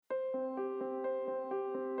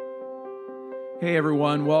Hey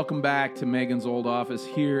everyone, welcome back to Megan's old office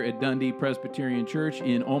here at Dundee Presbyterian Church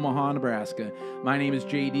in Omaha, Nebraska. My name is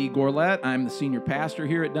J.D. Gorlett. I'm the senior pastor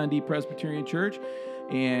here at Dundee Presbyterian Church.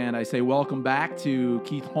 And I say welcome back to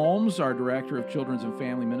Keith Holmes, our Director of Children's and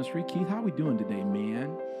Family Ministry. Keith, how are we doing today,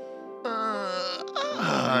 man?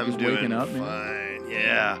 I'm just doing waking up, fine. man?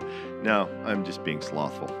 Yeah. No, I'm just being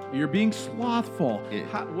slothful. You're being slothful.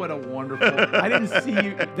 Yeah. What a wonderful... I didn't see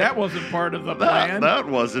you... That wasn't part of the plan. That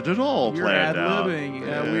wasn't at all You're planned out.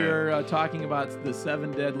 ad-libbing. We are talking about the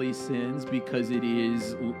 7 deadly sins because it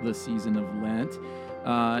is the season of Lent.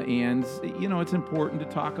 And, you know, it's important to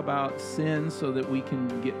talk about sin so that we can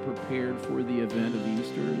get prepared for the event of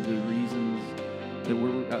Easter, the reasons that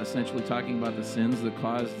we're essentially talking about the sins that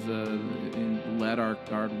caused and led our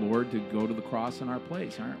Lord to go to the cross in our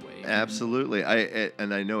place, aren't we? Absolutely.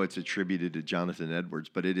 I know it's attributed to Jonathan Edwards,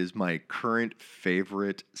 but it is my current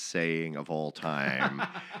favorite saying of all time.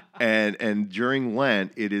 and during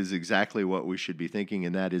Lent, it is exactly what we should be thinking,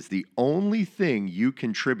 and that is the only thing you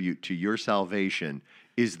contribute to your salvation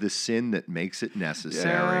is the sin that makes it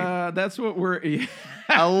necessary. That's what we're...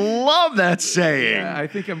 I love that saying. Yeah, I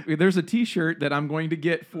think there's a T-shirt that I'm going to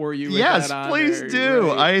get for you. Yes, that please there, do.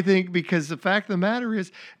 right? I think because the fact of the matter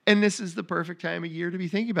is, and this is the perfect time of year to be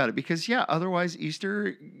thinking about it, because otherwise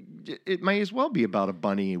Easter, it may as well be about a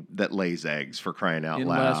bunny that lays eggs, for crying out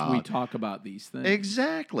loud. Unless we talk about these things.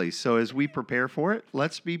 Exactly. So as we prepare for it,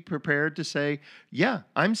 let's be prepared to say, yeah,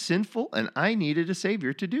 I'm sinful and I needed a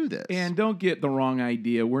Savior to do this. And don't get the wrong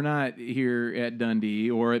idea. We're not here at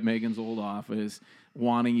Dundee or at Megan's old office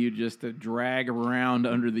wanting you just to drag around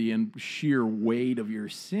under the sheer weight of your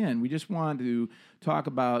sin. We just want to talk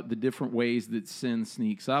about the different ways that sin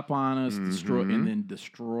sneaks up on us, and then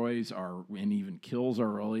destroys and even kills our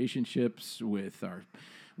relationships with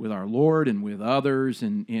our Lord and with others,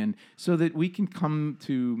 and so that we can come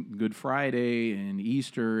to Good Friday and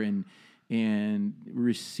Easter and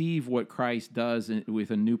receive what Christ does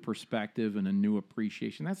with a new perspective and a new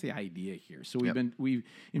appreciation. That's the idea here. So we've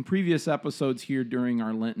in previous episodes here during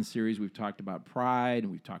our Lenten series, we've talked about pride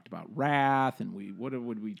and we've talked about wrath and we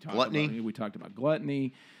talk Gluttony. about? We talked about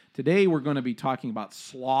gluttony. Today we're going to be talking about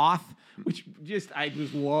sloth, which I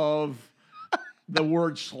just love the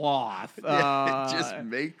word sloth. It just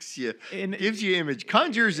makes you, gives you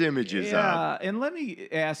conjures images up. Yeah, and let me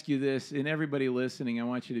ask you this, and everybody listening, I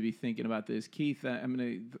want you to be thinking about this. Keith, I'm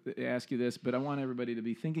going to ask you this, but I want everybody to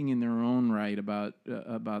be thinking in their own right about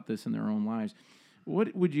this in their own lives.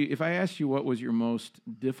 What would you, if I asked you what was your most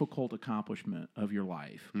difficult accomplishment of your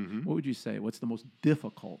life, what would you say? What's the most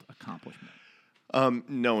difficult accomplishment?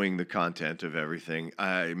 Knowing the content of everything,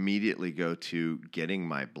 I immediately go to getting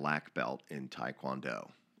my black belt in Taekwondo.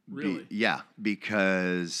 Really?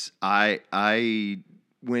 Because I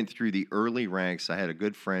went through the early ranks. I had a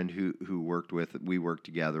good friend who worked with it. We worked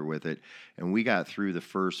together with it, and we got through the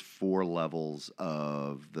first 4 levels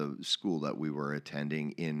of the school that we were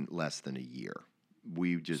attending in less than a year.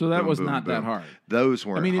 We just that was not that hard. Those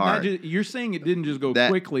weren't hard. You're saying it didn't just go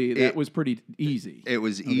quickly. That was pretty easy. It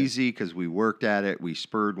was easy because we worked at it. We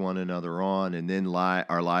spurred one another on, and then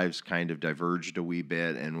our lives kind of diverged a wee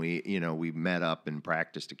bit, and we met up and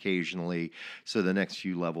practiced occasionally. So the next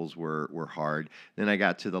few levels were hard. Then I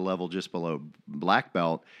got to the level just below black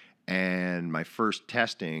belt, and my first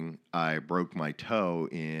testing, I broke my toe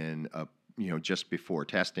in just before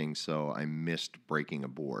testing, so I missed breaking a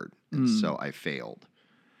board, and so I failed.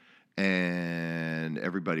 And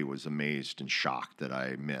everybody was amazed and shocked that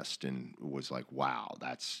I missed, and was like, "Wow,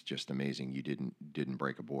 that's just amazing! You didn't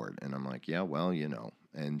break a board." And I'm like, "Yeah, well,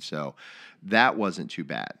 And so that wasn't too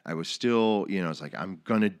bad. I was still, I was like, "I'm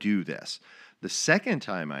gonna do this." The second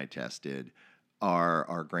time I tested,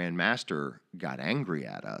 our Grand Master got angry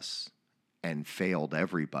at us and failed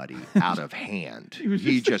everybody out of hand. He was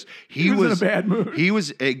in a bad mood. He was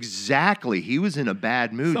in a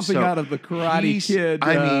bad mood. Something out of the Karate Kid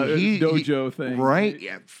dojo thing. Right?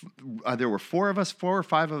 Yeah. There were 4 or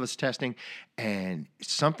 5 of us testing, and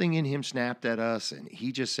something in him snapped at us, and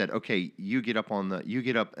he just said, "Okay, you get up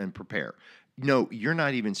and prepare. No, you're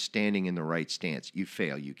not even standing in the right stance. You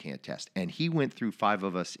fail. You can't test." And he went through 5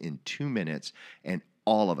 of us in 2 minutes, and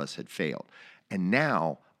all of us had failed. And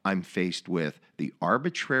now I'm faced with the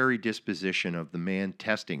arbitrary disposition of the man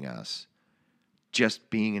testing us, just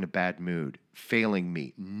being in a bad mood, failing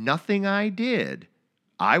me. Nothing I did.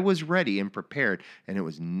 I was ready and prepared, and it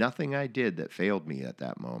was nothing I did that failed me at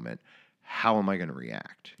that moment. How am I going to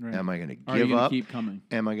react? Right. Am I going to give up? Are you going to keep coming?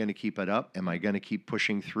 Am I going to keep it up? Am I going to keep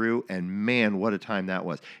pushing through? And man, what a time that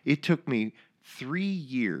was. It took me 3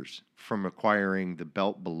 years from acquiring the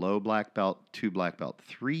belt below black belt to black belt.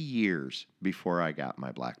 3 years before I got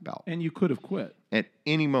my black belt. And you could have quit. At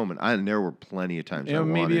any moment, and there were plenty of times I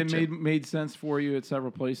Maybe wanted it to. made sense for you at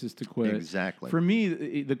several places to quit. Exactly. For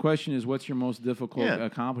me, the question is, what's your most difficult Yeah.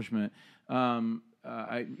 accomplishment? Being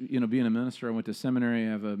a minister, I went to seminary.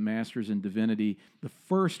 I have a master's in divinity. The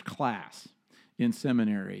first class in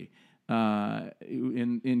seminary,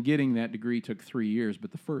 in getting that degree, took 3 years.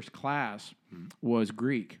 But the first class was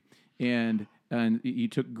Greek, and you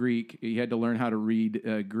took Greek. You had to learn how to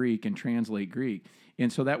read Greek and translate Greek.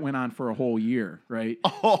 And so that went on for a whole year, right?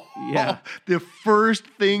 Oh, Yeah. The first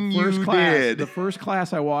thing First you class, did. The first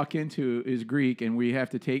class I walk into is Greek, and we have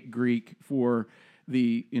to take Greek for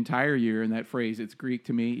the entire year. And that phrase, it's Greek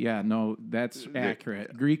to me. Yeah, no, that's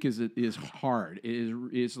accurate. Greek is hard. It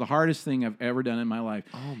is the hardest thing I've ever done in my life.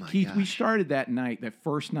 Oh, my Keith, we gosh. started that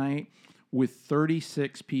first night, with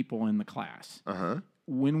 36 people in the class. Uh-huh.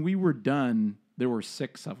 When we were done, there were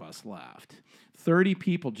 6 of us left. 30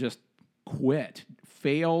 people just quit,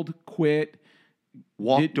 quit,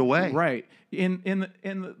 Walked away. Right. And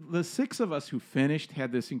the 6 of us who finished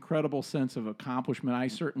had this incredible sense of accomplishment. I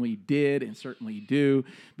certainly did and certainly do,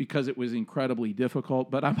 because it was incredibly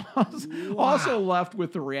difficult. But I'm also left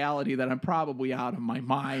with the reality that I'm probably out of my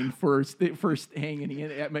mind for hanging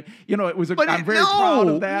in. It was. I'm very proud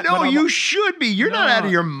of that. No, but you should be. You're not out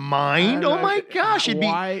of your mind. Oh my gosh!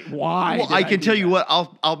 Why? Well, I can tell you what.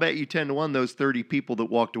 I'll bet you 10-1 those 30 people that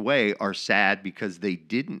walked away are sad because they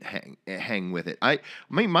didn't hang with it. I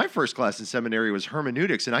mean, my first class in seminary was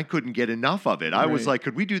hermeneutics, and I couldn't get enough of it. I was like,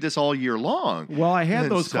 could we do this all year long? Well, I had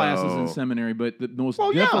those classes in seminary, but the most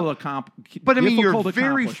difficult But I mean, your difficult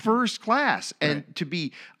very accomplishment. first class, and to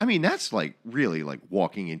be, I mean, that's like really like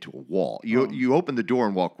walking into a wall. You open the door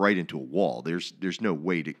and walk right into a wall. There's no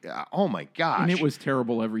way to. Oh my gosh! And it was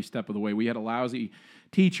terrible every step of the way. We had a lousy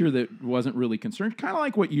teacher that wasn't really concerned, kind of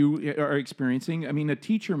like what you are experiencing. I mean, a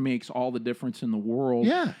teacher makes all the difference in the world.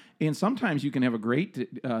 Yeah. And sometimes you can have a great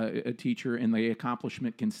a teacher, and the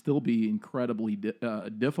accomplishment can still be incredibly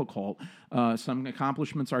difficult. Some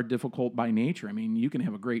accomplishments are difficult by nature. I mean, you can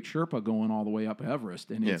have a great Sherpa going all the way up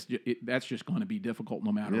Everest, and that's just going to be difficult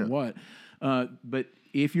no matter what. But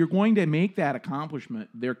if you're going to make that accomplishment,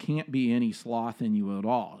 there can't be any sloth in you at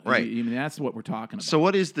all. Right. I mean, that's what we're talking about. So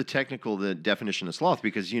what is the definition of sloth?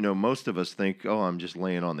 Because, most of us think, oh, I'm just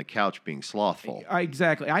laying on the couch being slothful.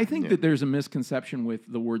 Exactly. I think that there's a misconception with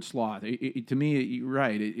the word sloth. To me, you're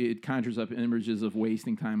right. It conjures up images of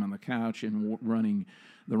wasting time on the couch and running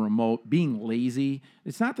the remote, being lazy.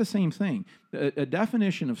 It's not the same thing. A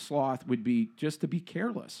definition of sloth would be just to be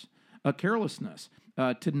careless, carelessness,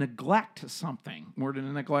 to neglect something or to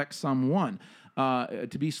neglect someone.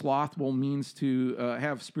 To be slothful means to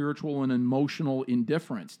have spiritual and emotional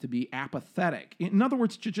indifference, to be apathetic. In other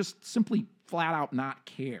words, to just simply flat out not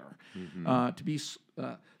care. To be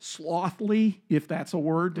slothly, if that's a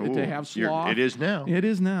word, to have sloth. It is now. It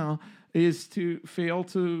is now. Is to fail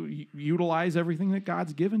to utilize everything that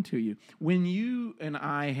God's given to you. When you and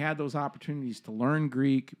I had those opportunities to learn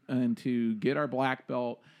Greek and to get our black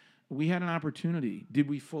belt, we had an opportunity. Did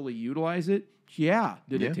we fully utilize it? Yeah.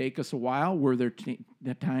 Did it take us a while? Were there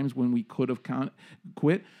times when we could have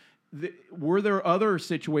quit? Were there other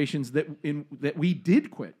situations that we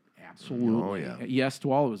did quit? Absolutely. Oh, yeah. Yes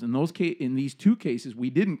to all of us. In these 2 cases, we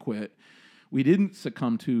didn't quit. We didn't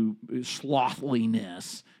succumb to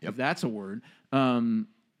slothliness, if that's a word. And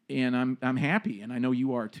I'm happy, and I know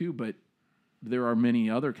you are too. But there are many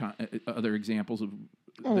other examples of.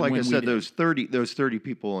 Well, like I said, those 30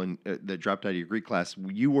 people that dropped out of your Greek class,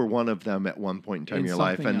 you were one of them at one point in time in your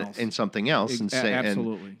life, and something else,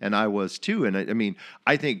 absolutely, and I was too. And I mean,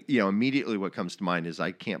 I think immediately what comes to mind is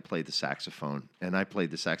I can't play the saxophone, and I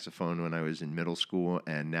played the saxophone when I was in middle school,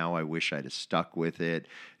 and now I wish I'd have stuck with it,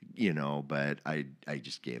 but I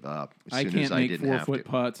just gave up. I can't make 4-foot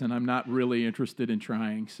putts, and I'm not really interested in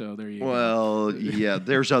trying. So there you go. Well, yeah,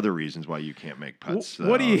 there's other reasons why you can't make putts.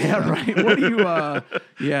 What do you have, right? What do you?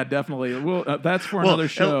 Yeah, definitely. Well, that's for another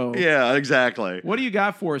show. Yeah, exactly. What do you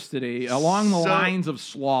got for us today along the lines of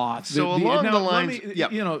sloth? So along the lines,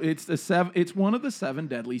 it's one of the 7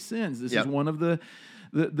 deadly sins. This is one of the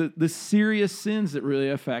serious sins that really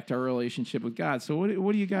affect our relationship with God. So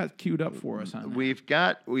what do you got queued up for us on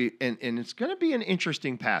that? And it's going to be an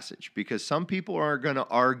interesting passage because some people are going to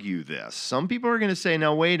argue this. Some people are going to say,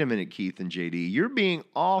 now, wait a minute, Keith and JD, you're being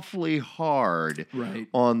awfully hard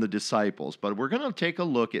on the disciples. But we're going to take a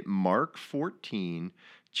look at Mark 14,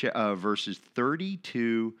 verses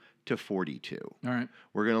 32 to 42. All right.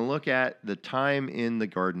 We're going to look at the time in the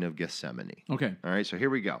Garden of Gethsemane. Okay. All right, so here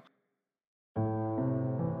we go.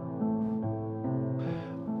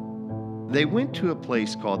 They went to a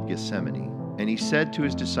place called Gethsemane, and he said to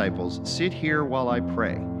his disciples, "Sit here while I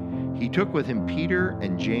pray." He took with him Peter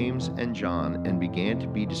and James and John and began to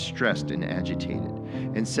be distressed and agitated,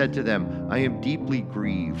 and said to them, "I am deeply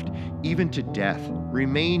grieved, even to death.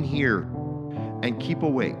 Remain here and keep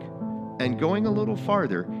awake." And going a little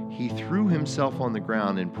farther, he threw himself on the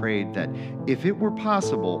ground and prayed that, if it were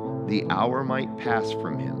possible, the hour might pass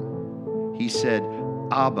from him. He said,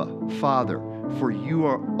 "Abba, Father, for you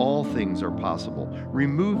are all things are possible.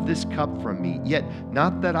 Remove this cup from me, yet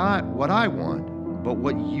not what I want, but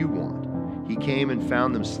what you want." He came and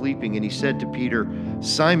found them sleeping, and he said to Peter,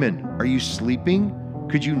 "Simon, are you sleeping?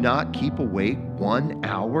 Could you not keep awake 1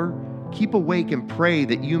 hour? Keep awake and pray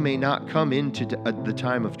that you may not come into the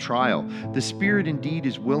time of trial. The spirit indeed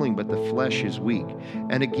is willing, but the flesh is weak."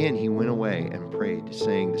 And again he went away and prayed,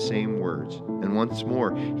 saying the same words. And once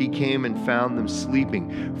more he came and found them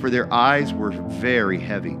sleeping, for their eyes were very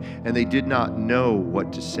heavy, and they did not know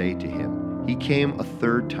what to say to him. He came a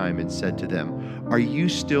third time and said to them, "Are you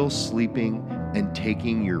still sleeping and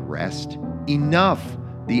taking your rest? Enough!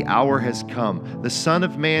 The hour has come. The Son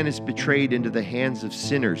of Man is betrayed into the hands of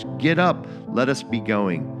sinners. Get up, let us be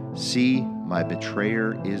going. See, my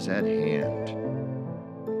betrayer is at hand."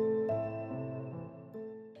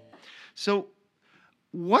 So,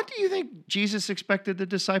 what do you think Jesus expected the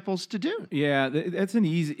disciples to do? Yeah, that's an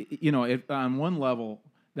easy, on one level,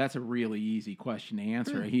 that's a really easy question to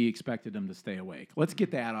answer. He expected them to stay awake. Let's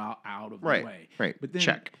get that out of the way. Right. But then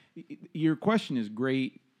Check. Your question is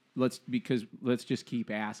great. Let's just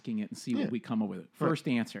keep asking it and see what we come up with. First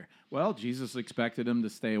answer. Well, Jesus expected him to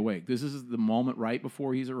stay awake. This is the moment right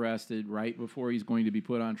before he's arrested, right before he's going to be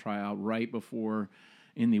put on trial, right before,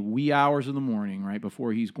 in the wee hours of the morning, right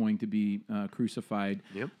before he's going to be crucified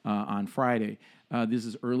on Friday. This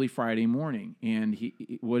is early Friday morning, and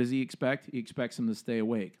what does he expect? He expects them to stay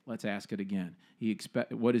awake. Let's ask it again.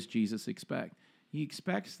 What does Jesus expect? He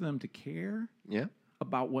expects them to care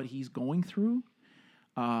about what he's going through.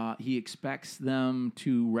 He expects them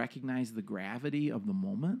to recognize the gravity of the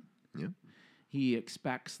moment. He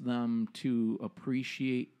expects them to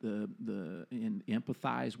appreciate and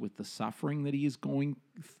empathize with the suffering that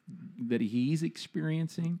he's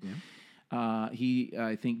experiencing.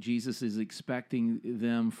 I think Jesus is expecting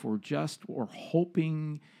them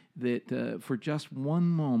hoping that for just one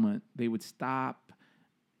moment they would stop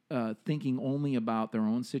thinking only about their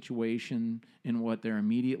own situation and what they're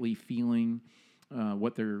immediately feeling.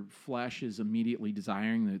 What their flesh is immediately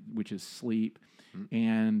desiring, which is sleep,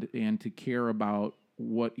 and to care about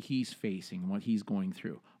what he's facing, what he's going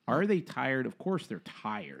through. Are they tired? Of course they're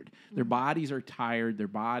tired. Their bodies are tired. Their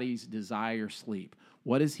bodies desire sleep.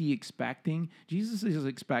 What is he expecting? Jesus is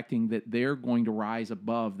expecting that they're going to rise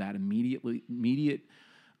above that immediate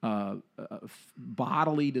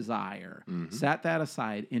bodily desire, set that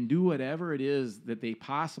aside, and do whatever it is that they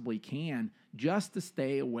possibly can just to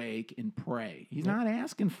stay awake and pray. He's not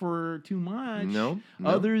asking for too much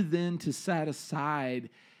other than to set aside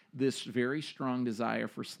this very strong desire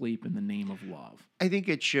for sleep in the name of love. I think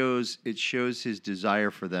it shows his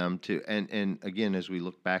desire for them to, and again, as we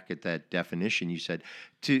look back at that definition, you said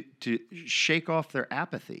to shake off their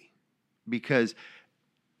apathy, because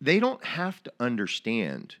they don't have to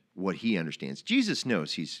understand what he understands. Jesus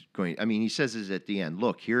knows he's going, he says this at the end,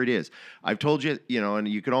 "Look, here it is. I've told you," and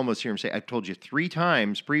you could almost hear him say, "I've told you 3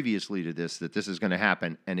 times previously to this that this is going to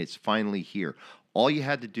happen, and it's finally here. All you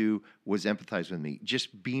had to do was empathize with me.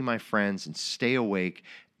 Just be my friends and stay awake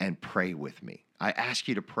and pray with me. I ask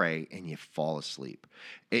you to pray, and you fall asleep."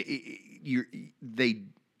 And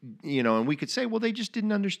we could say, well, they just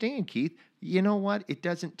didn't understand, Keith. You know what? It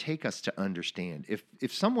doesn't take us to understand.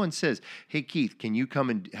 If someone says, "Hey, Keith, can you come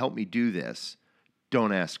and help me do this?"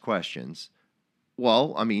 Don't ask questions.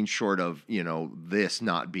 Well, short of, this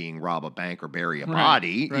not being rob a bank or bury a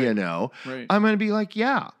body, I'm going to be like,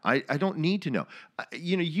 yeah, I don't need to know.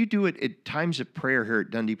 You do it at times of prayer here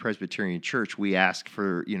at Dundee Presbyterian Church. We ask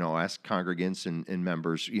for, ask congregants and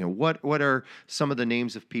members, what are some of the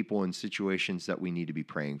names of people and situations that we need to be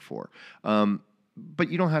praying for?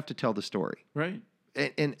 But you don't have to tell the story. Right.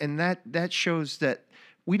 And that shows that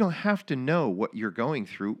we don't have to know what you're going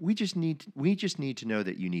through. We just need to know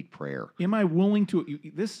that you need prayer. Am I willing to?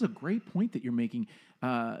 This is a great point that you're making.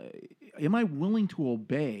 Am I willing to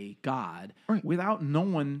obey God without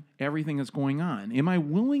knowing everything that's going on? Am I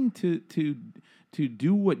willing to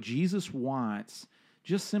do what Jesus wants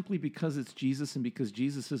just simply because it's Jesus and because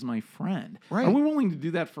Jesus is my friend? Right. Are we willing to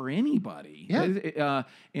do that for anybody? Yeah.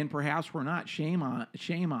 And perhaps we're not. Shame on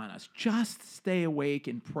us. Just stay awake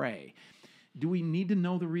and pray. Do we need to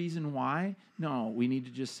know the reason why? No, we need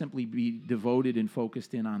to just simply be devoted and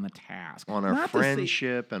focused in on the task. On our Not to say-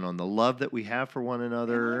 friendship and on the love that we have for one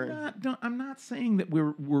another. I'm not saying that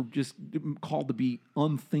we're just called to be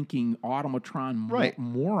unthinking automatron Right.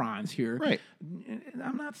 morons here. Right.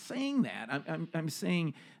 I'm not saying that. I'm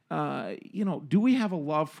saying, do we have a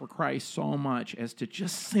love for Christ so much as to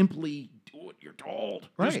just simply do what you're told?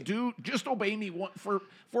 Right. Just obey me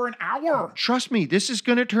for an hour. Trust me, this is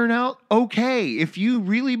going to turn out okay. If you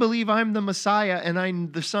really believe I'm the Messiah and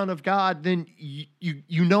I'm the Son of God, then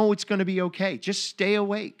you know it's going to be okay. Just stay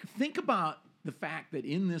awake. Think about the fact that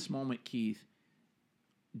in this moment, Keith,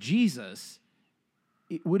 Jesus,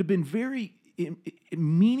 it would have been very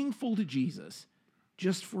meaningful to Jesus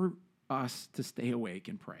just for us to stay awake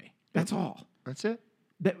and pray. That's all. That's it.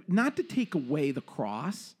 That not to take away the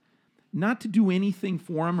cross, not to do anything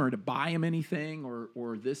for him or to buy him anything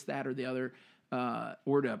or this, that, or the other,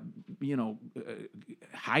 or to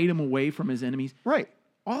hide him away from his enemies. Right.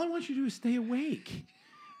 All I want you to do is stay awake.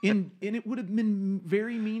 And it would have been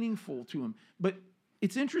very meaningful to him. But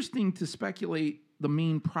it's interesting to speculate the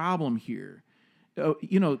main problem here.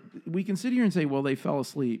 We can sit here and say, well, they fell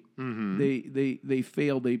asleep. Mm-hmm. They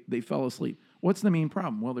failed. They fell asleep. What's the main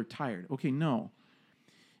problem? Well, they're tired. Okay, no.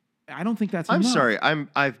 I don't think that's I'm enough. sorry.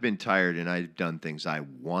 I've been tired and I've done things I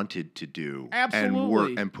wanted to do and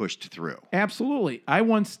work and pushed through. Absolutely. I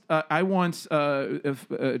once took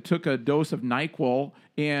a dose of NyQuil,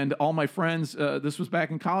 and all my friends, this was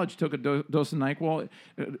back in college, took a dose of NyQuil.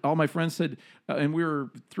 All my friends said, and we were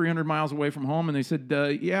 300 miles away from home, and they said,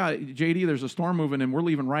 yeah, JD, there's a storm moving, and we're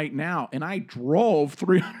leaving right now. And I drove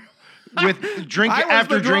 300 with drinking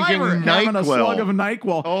having a slug NyQuil. of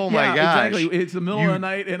NyQuil. Oh my gosh! Exactly. It's the middle of the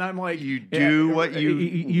night, and I'm like, you do what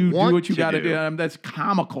you do want what you to got to do. do. That's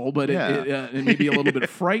comical, but Yeah. it may be a little bit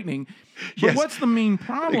frightening. But Yes. what's the main I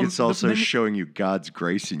problem? think it's also showing you God's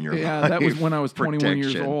grace in your life. Yeah, that was when I was 21 years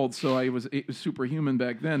Protection. old, so it was superhuman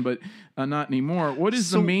back then, but not anymore. What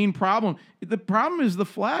is the So- main problem? The problem is the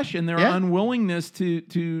flesh and their Yeah. unwillingness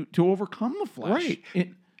to overcome the flesh.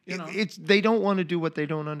 Right. It's they don't want to do what they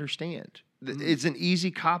don't understand. It's an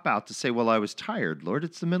easy cop out to say, "Well, I was tired, Lord.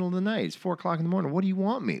 It's the middle of the night. It's 4:00 in the morning. What do you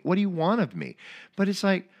want me? What do you want of me?" But it's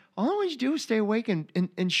like all I want you to do is stay awake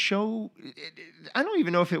and show. I don't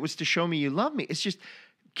even know if it was to show me you love me. It's just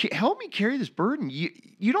help me carry this burden.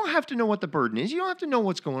 You don't have to know what the burden is. You don't have to know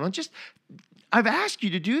what's going on. Just I've asked you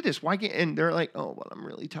to do this. Why can't? And they're like, "Oh, well, I'm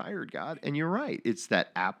really tired, God." And you're right. It's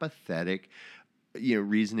that apathetic,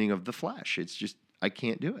 reasoning of the flesh. It's just. I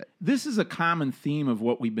can't do it. This is a common theme of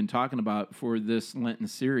what we've been talking about for this Lenten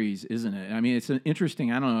series, isn't it? I mean, it's an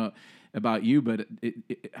interesting, I don't know about you, but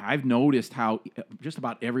I've noticed how just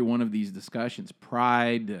about every one of these discussions,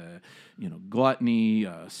 pride, gluttony,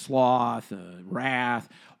 sloth, wrath,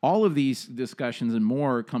 all of these discussions and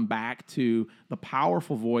more come back to the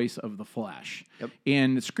powerful voice of the flesh. Yep.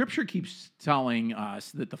 And Scripture keeps telling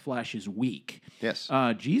us that the flesh is weak. Yes.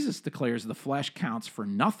 Jesus declares the flesh counts for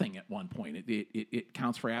nothing at one point. It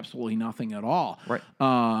counts for absolutely nothing at all. Right.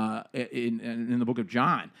 In the book of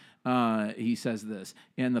John, he says this,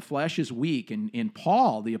 and the flesh is weak. And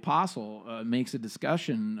Paul, the apostle, makes a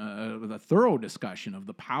discussion, a thorough discussion of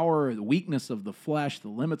the power, the weakness of the flesh, the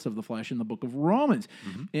limits of the flesh in the book of Romans.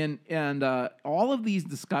 Mm-hmm. And all of these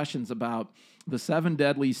discussions about the 7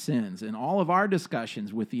 deadly sins and all of our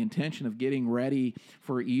discussions with the intention of getting ready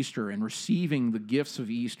for Easter and receiving the gifts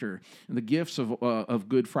of Easter and the gifts of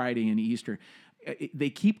Good Friday and Easter, they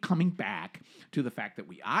keep coming back to the fact that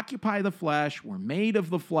we occupy the flesh, we're made of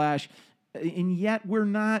the flesh, and yet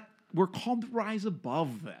we're called to rise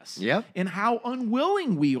above this. Yep. And how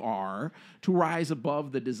unwilling we are to rise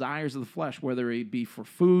above the desires of the flesh, whether it be for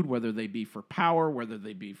food, whether they be for power, whether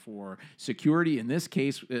they be for security. In this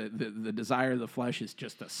case, the desire of the flesh is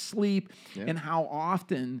just to sleep. Yep. And how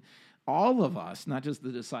often all of us, not just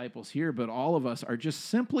the disciples here, but all of us are just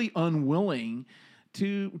simply unwilling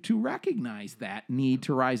to recognize that need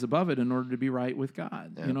to rise above it in order to be right with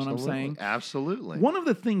God. You know what I'm saying? Absolutely. One of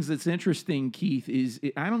the things that's interesting, Keith, is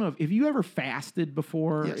I don't know if you ever fasted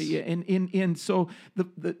before. Yes. Yeah, and so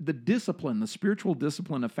the discipline, the spiritual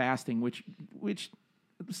discipline of fasting, which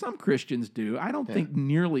some Christians do, I don't think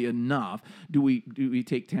nearly enough do we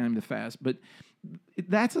take time to fast, but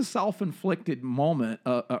that's a self-inflicted moment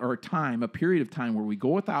or time, a period of time where we go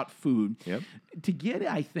without food to get,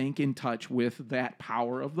 I think, in touch with that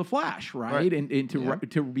power of the flesh, right? And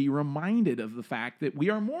to be reminded of the fact that we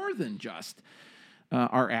are more than just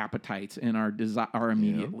our appetites and our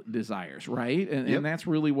immediate desires, right? And that's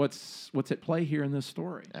really what's at play here in this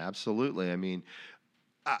story. Absolutely. I mean,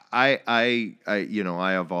 I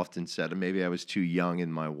have often said, and maybe I was too young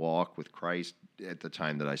in my walk with Christ at the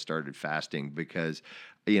time that I started fasting because,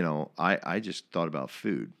 I just thought about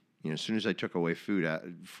food. As soon as I took away food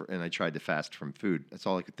and I tried to fast from food, that's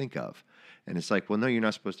all I could think of. And it's like, well, no, you're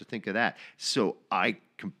not supposed to think of that. So I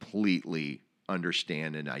completely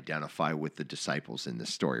understand and identify with the disciples in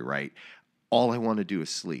this story, right? All I want to do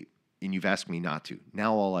is sleep. And you've asked me not to.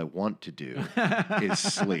 Now all I want to do is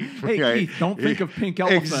sleep. Hey, right? Keith, don't think of pink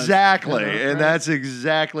elephants. Exactly. Right? And that's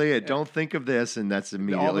exactly it. Don't think of this, and that's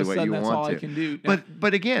immediately what you that's want all to. I can do.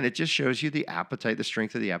 But again, it just shows you the appetite, the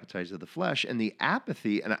strength of the appetites of the flesh, and the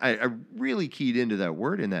apathy. And I really keyed into that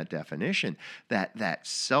word in that definition, that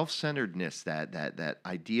self-centeredness, that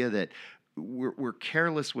idea that we're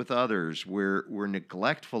careless with others, we're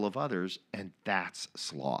neglectful of others, and that's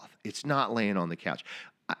sloth. It's not laying on the couch.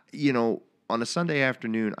 On a Sunday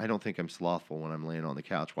afternoon, I don't think I'm slothful when I'm laying on the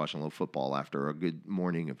couch watching a little football after a good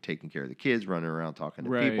morning of taking care of the kids, running around talking to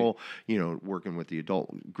people, working with the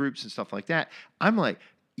adult groups and stuff like that. I'm like,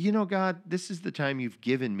 God, this is the time you've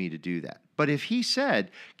given me to do that. But if he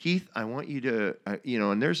said, Keith, I want you to,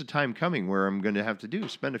 and there's a time coming where I'm going to have to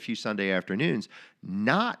spend a few Sunday afternoons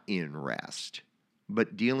not in rest,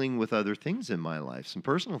 but dealing with other things in my life, some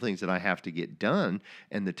personal things that I have to get done,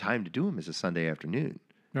 and the time to do them is a Sunday afternoon.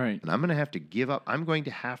 Right. And I'm going to have to give up. I'm going to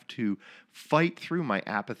have to fight through my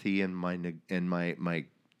apathy and my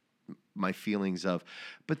feelings of,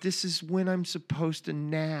 but this is when I'm supposed to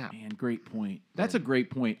nap. Man, great point. That's a great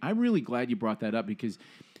point. I'm really glad you brought that up because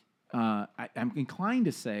I'm inclined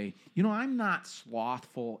to say, I'm not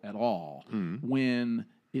slothful at all when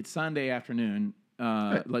it's Sunday afternoon.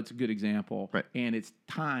 That's a good example. Right. And it's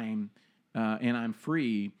time. And I'm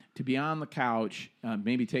free to be on the couch,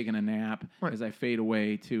 maybe taking a nap as I fade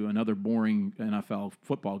away to another boring NFL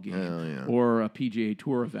football game or a PGA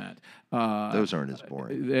Tour event. Those aren't as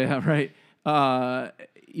boring. Yeah, right.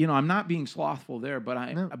 I'm not being slothful there, but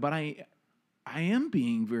I am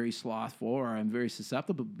being very slothful, or I'm very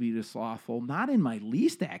susceptible to be slothful, not in my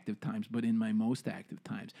least active times, but in my most active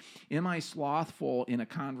times. Am I slothful in a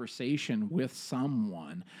conversation with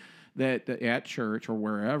someone that at church or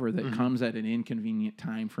wherever that comes at an inconvenient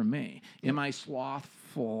time for me? Am I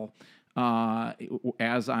slothful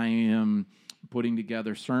as I am putting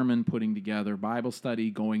together sermon, putting together Bible study,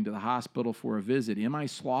 going to the hospital for a visit? Am I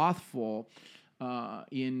slothful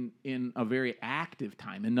in a very active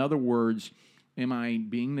time? In other words, am I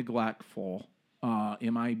being neglectful?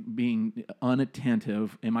 Am I being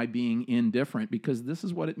unattentive? Am I being indifferent? Because this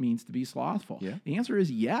is what it means to be slothful. Yeah. The answer is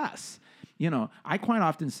yes. I quite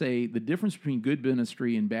often say the difference between good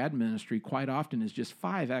ministry and bad ministry quite often is just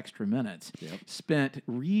 5 extra minutes spent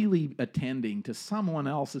really attending to someone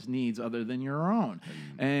else's needs other than your own.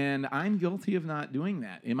 And I'm guilty of not doing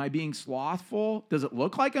that. Am I being slothful? Does it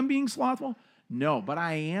look like I'm being slothful? No, but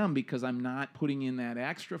I am, because I'm not putting in that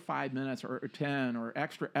extra 5 minutes or 10 or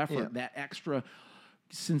extra effort, that extra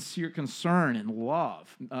sincere concern and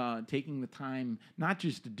love, taking the time not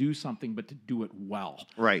just to do something, but to do it well.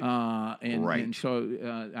 Right. And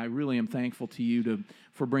so I really am thankful to you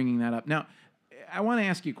for bringing that up. Now, I want to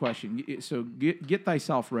ask you a question. So get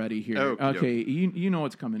thyself ready here. Okay, you know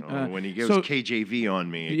what's coming. When he goes KJV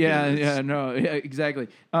on me. Exactly.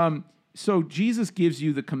 So Jesus gives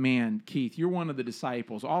you the command, Keith. You're one of the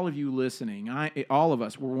disciples. All of you listening, all of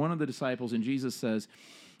us, we're one of the disciples, and Jesus says,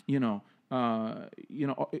 Keith, I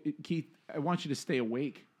want you to stay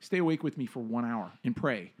awake. Stay awake with me for 1 hour and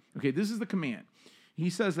pray. Okay, this is the command. He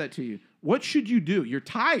says that to you. What should you do? You're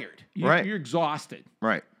tired. You're exhausted.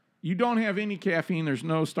 Right. You don't have any caffeine. There's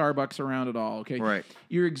no Starbucks around at all, okay? Right.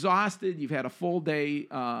 You're exhausted. You've had a full day.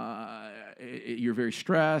 You're very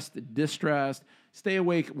stressed, distressed. Stay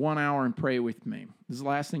awake 1 hour and pray with me. This is the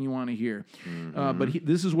last thing you want to hear. But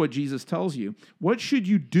this is what Jesus tells you. What should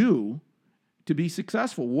you do to be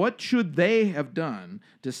successful? What should they have done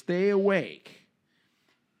to stay awake?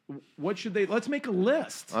 What should they? Let's make a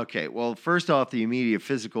list. Okay. Well, first off, the immediate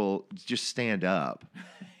physical, just stand up.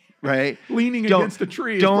 Right? Leaning against a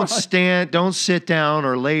tree. Don't sit down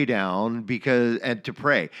or lay down and to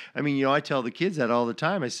pray. I mean, I tell the kids that all the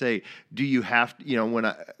time. I say, do you have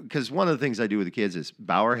to, because one of the things I do with the kids is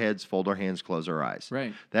bow our heads, fold our hands, close our eyes.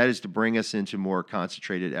 Right. That is to bring us into more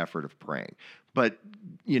concentrated effort of praying. But,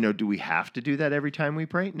 do we have to do that every time we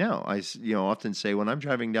pray? No. I often say when I'm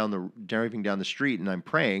driving down the street and I'm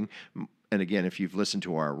praying, and again, if you've listened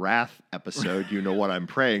to our wrath episode, you know what I'm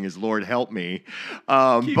praying is, Lord, help me.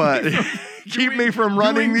 Keep me from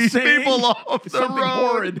running these people off the road.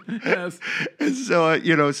 Horrid. Yes. And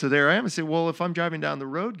so, so there I am. I say, well, if I'm driving down the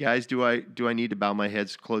road, guys, do I need to bow my head,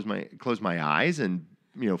 close my eyes, and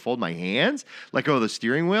fold my hands, let go of the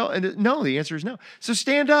steering wheel? And no, the answer is no. So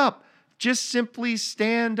stand up. Just simply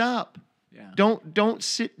stand up. Yeah. Don't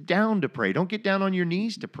sit down to pray. Don't get down on your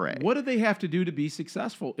knees to pray. What do they have to do to be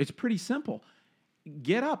successful? It's pretty simple.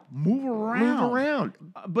 Get up, move around. Move around.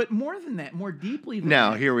 But more than that, more deeply than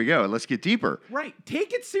Now, that. here we go. Let's get deeper. Right.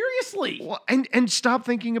 Take it seriously. Well, and stop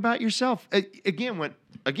thinking about yourself. Again,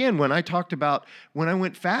 when I talked about when I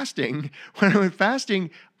went fasting,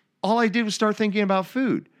 all I did was start thinking about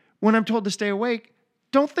food. When I'm told to stay awake,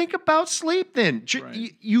 don't think about sleep then.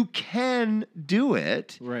 Right. You can do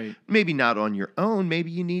it. Right. Maybe not on your own.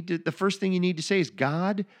 Maybe you need to, the first thing you need to say is,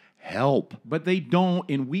 God, help. But they don't,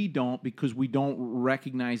 and we don't, because we don't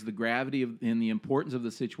recognize the gravity and the importance of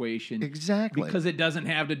the situation. Exactly. Because it doesn't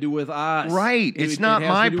have to do with us. Right. It's It not has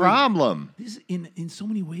my to do with- problem. This in so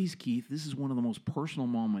many ways, Keith, this is one of the most personal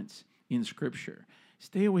moments in Scripture.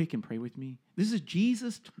 Stay awake and pray with me. This is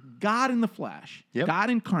Jesus, God in the flesh, Yep. God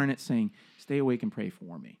incarnate, saying, stay awake and pray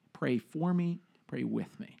for me. Pray for me, pray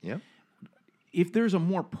with me. Yep. If there's a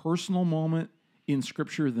more personal moment in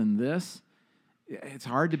Scripture than this, it's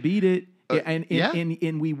hard to beat it.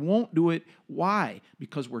 And we won't do it. Why?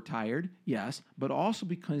 Because we're tired, yes, but also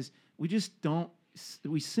because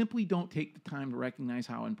we simply don't take the time to recognize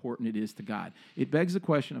how important it is to God. It begs the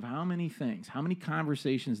question of how many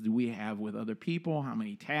conversations do we have with other people, how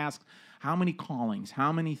many tasks, how many callings,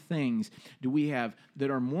 how many things do we have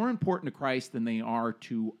that are more important to Christ than they are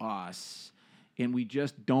to us, and we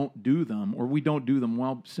just don't do them, or we don't do them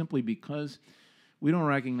well simply because we don't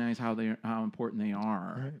recognize how important they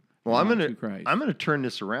are. Right. Well, I'm to Christ. gonna turn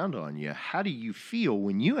this around on you. How do you feel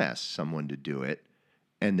when you ask someone to do it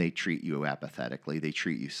and they treat you apathetically, they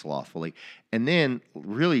treat you slothfully? And then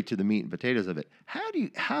really to the meat and potatoes of it,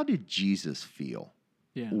 how did Jesus feel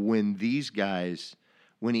when these guys,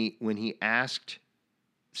 when he asked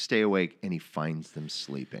stay awake and he finds them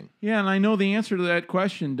sleeping? Yeah, and I know the answer to that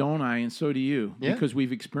question, don't I? And so do you, Yeah. because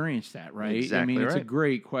we've experienced that, right? Exactly it's a right.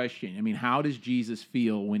 great question. I mean, how does Jesus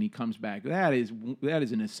feel when he comes back? That is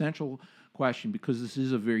an essential question, because this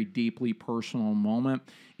is a very deeply personal moment,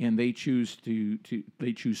 and they choose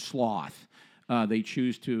they choose sloth. They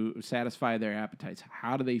choose to satisfy their appetites.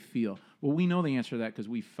 How do they feel? Well, we know the answer to that because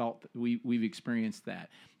we've experienced that.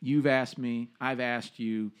 You've asked me, I've asked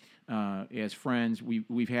you. As friends,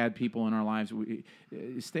 we've had people in our lives.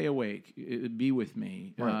 Stay awake, be with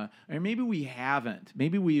me, Right. or maybe we haven't.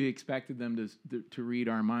 Maybe we expected them to read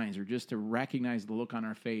our minds, or just to recognize the look on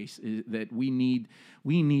our face that we need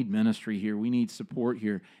ministry here, we need support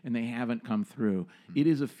here, and they haven't come through. It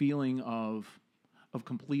is a feeling of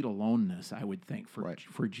complete aloneness, I would think,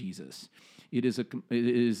 for Jesus. It is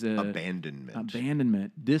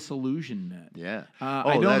abandonment, disillusionment. Yeah.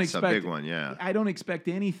 I don't that's expect, a big one. Yeah. I don't expect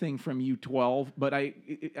anything from you 12, but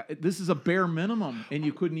this is a bare minimum, and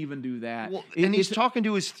you couldn't even do that. Well, and he's talking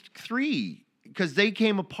to his three because they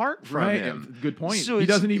came apart from him. Good point. So he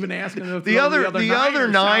it's- doesn't even ask them if The other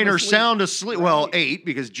nine are asleep. sound asleep. Well, Right. 8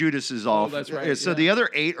 because Judas is off. that's right, So yeah. the other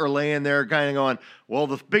 8 are laying there, kind of going, "Well,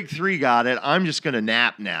 the big 3 got it. I'm just going to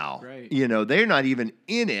nap now." Right. They're not even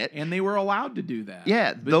in it. And they were allowed to do that.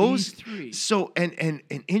 Yeah, But those these three. So and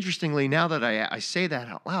interestingly, now that I say that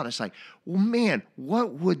out loud, it's like, well, man,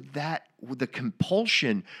 what would the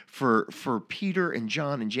compulsion for Peter and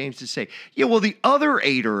John and James to say, yeah, well, the other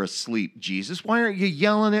 8 are asleep, Jesus. Why aren't you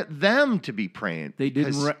yelling at them to be praying? They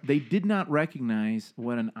did not recognize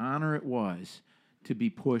what an honor it was to be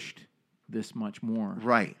pushed this much more.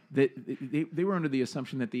 Right. They were under the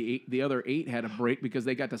assumption that the other 8 had a break because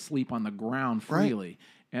they got to sleep on the ground freely.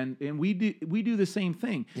 Right. And we do the same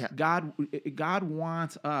thing. Yeah. God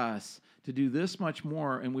wants us to do this much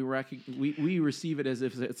more, and we receive it as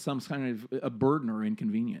if it's some kind of a burden or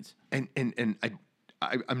inconvenience. And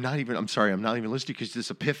I'm not even listening because this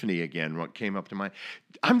epiphany again, what came up to mind.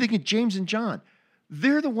 I'm thinking James and John.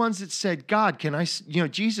 They're the ones that said, God,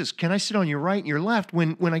 Jesus, can I sit on your right and your left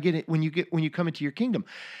when you come into your kingdom?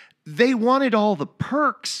 They wanted all the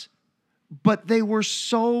perks, but they were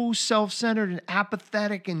so self-centered and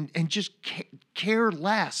apathetic and just care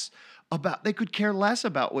less about. They could care less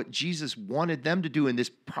about what Jesus wanted them to do in this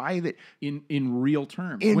private, in real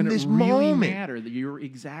terms, in when this it really moment. mattered. You're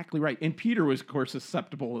exactly right. And Peter was, of course,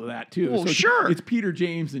 susceptible to that too. Well, so sure. It's Peter,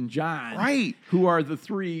 James, and John, Right. who are the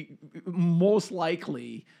 3 most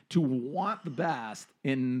likely to want the best,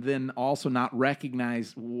 and then also not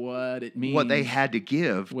recognize what it means, what they had to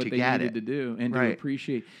give what to they get needed it. to do, and to Right.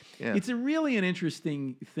 appreciate. Yeah. It's really an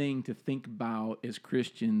interesting thing to think about as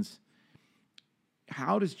Christians.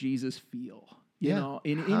 How does Jesus feel? Yeah.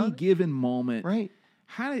 In How- any given moment, Right.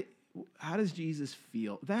 how does Jesus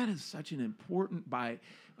feel? That is such an important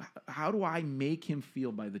how do I make him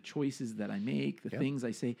feel by the choices that I make, the things I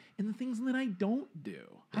say, and the things that I don't do?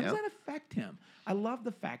 How does that affect him? I love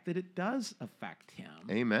the fact that it does affect him.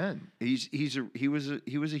 Amen. He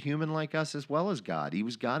was a human like us as well as God. He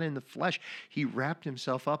was God in the flesh. He wrapped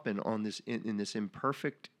himself up in this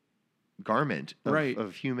imperfect garment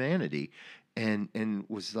of humanity, and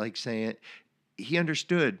was like saying he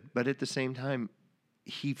understood, but at the same time,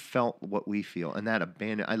 he felt what we feel, and that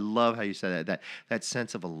I love how you said that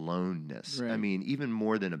sense of aloneness. Right. I mean, even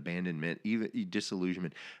more than abandonment, even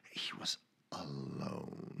disillusionment. He was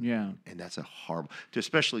alone. Yeah. And that's a horrible,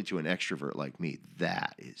 especially to an extrovert like me,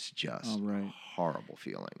 that is just a horrible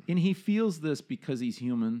feeling. And he feels this because he's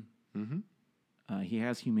human. Mm-hmm. He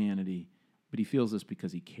has humanity, but he feels this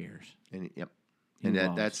because he cares. And He and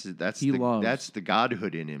loves. that's Loves. the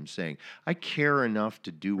godhood in him saying, I care enough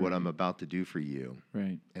to do what I'm about to do for you.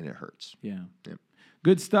 Right. And it hurts. Yeah. Yep.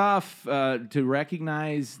 Good stuff. To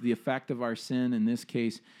recognize the effect of our sin, in this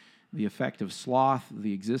case, the effect of sloth,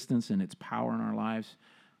 the existence and its power in our lives.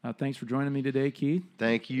 Thanks for joining me today, Keith.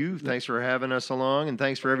 Thank you. Thanks for having us along, and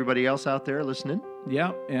thanks for everybody else out there listening.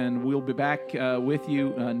 Yeah, and we'll be back with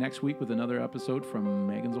you next week with another episode from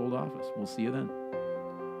Megan's Old Office. We'll see you then.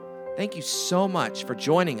 Thank you so much for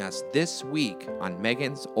joining us this week on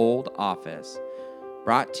Megan's Old Office,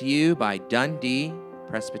 brought to you by Dundee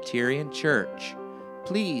Presbyterian Church.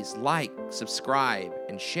 Please like, subscribe,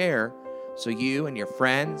 and share so you and your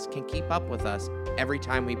friends can keep up with us every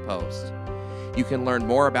time we post. You can learn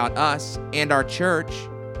more about us and our church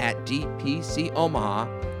at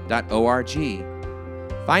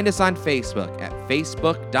dpcomaha.org. Find us on Facebook at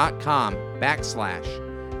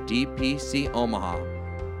facebook.com/dpcomaha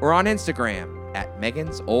or on Instagram at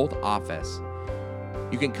Megan's Old Office.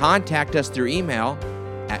 You can contact us through email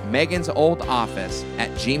at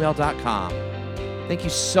megansoldoffice@gmail.com. Thank you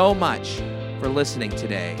so much for listening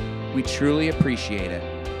today. We truly appreciate it.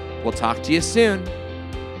 We'll talk to you soon.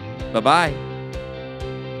 Bye-bye.